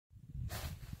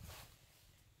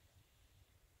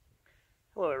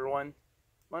everyone,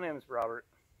 my name is Robert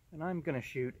and I'm going to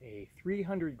shoot a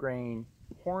 300 grain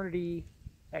Hornady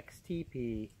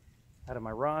XTP out of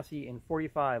my Rossi in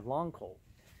 45 long Colt.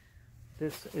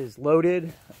 This is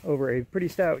loaded over a pretty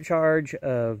stout charge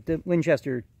of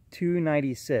Winchester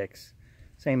 296,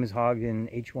 same as Ogden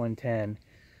H110.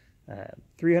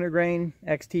 300 grain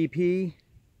XTP,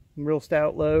 real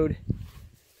stout load. I'm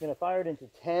going to fire it into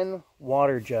 10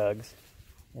 water jugs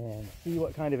and see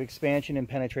what kind of expansion and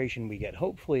penetration we get.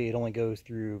 Hopefully it only goes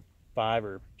through 5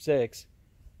 or 6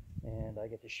 and I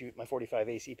get to shoot my 45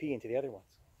 ACP into the other ones.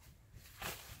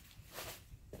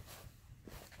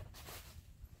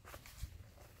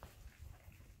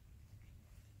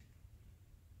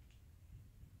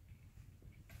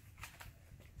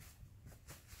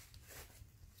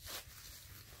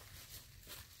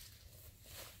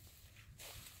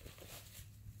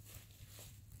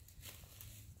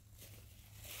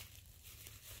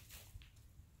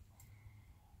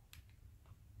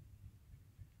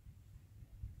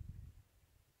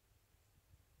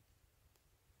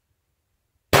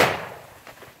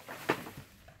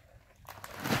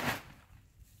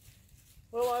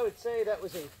 Well, I would say that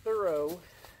was a thorough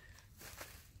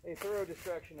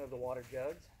destruction of the water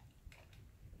jugs.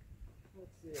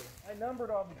 Let's see. I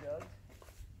numbered all the jugs.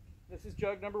 This is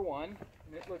jug number 1,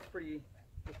 and it looks pretty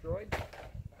destroyed.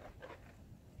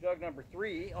 Jug number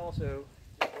 3, also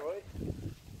destroyed.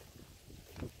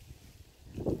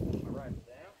 Put my rifle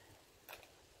down.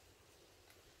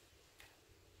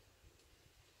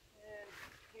 And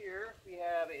here we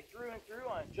have a through and through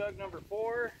on jug number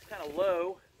 4, kind of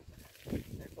low.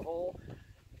 There's the hole.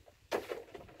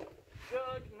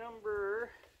 Jug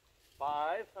number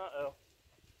 5. Uh-oh.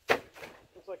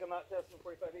 Looks like I'm not testing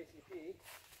 45 ACP.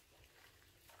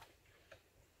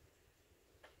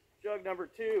 Jug number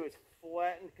 2 is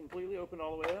flattened, completely open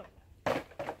all the way up.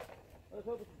 Let's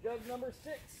hope it's jug number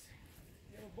 6.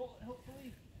 We have a bullet,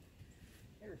 hopefully.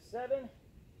 Here's 7.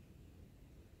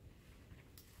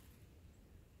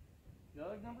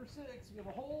 Jug number 6. We have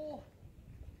a hole.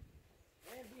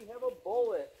 And we have a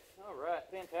bullet. All right,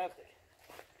 fantastic.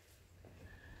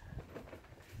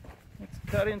 Let's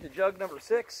cut into jug number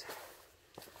 6.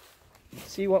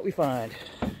 See what we find.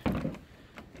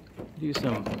 Do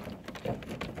some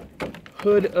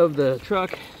hood of the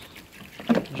truck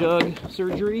jug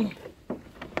surgery.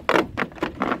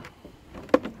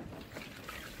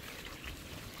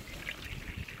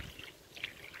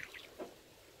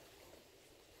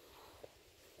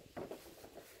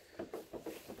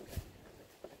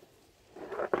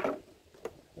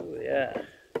 Yeah.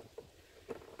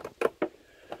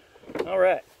 All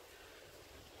right.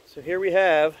 So here we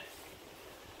have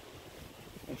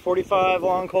a 45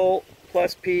 long Colt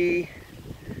plus P,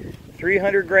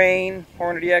 300 grain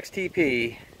Hornady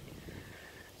XTP.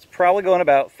 It's probably going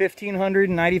about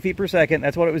 1,590 feet per second.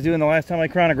 That's what it was doing the last time I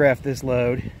chronographed this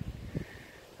load.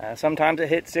 Sometimes it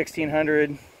hits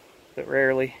 1,600, but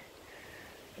rarely.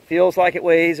 It feels like it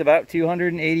weighs about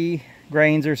 280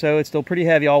 grains or so. It's still pretty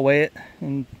heavy. I'll weigh it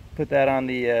and put that on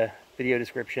the video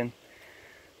description.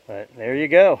 But there you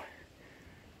go.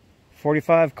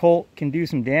 45 Colt can do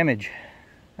some damage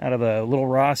out of a little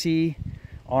Rossi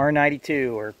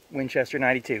R92 or Winchester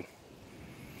 92.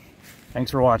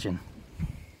 Thanks for watching.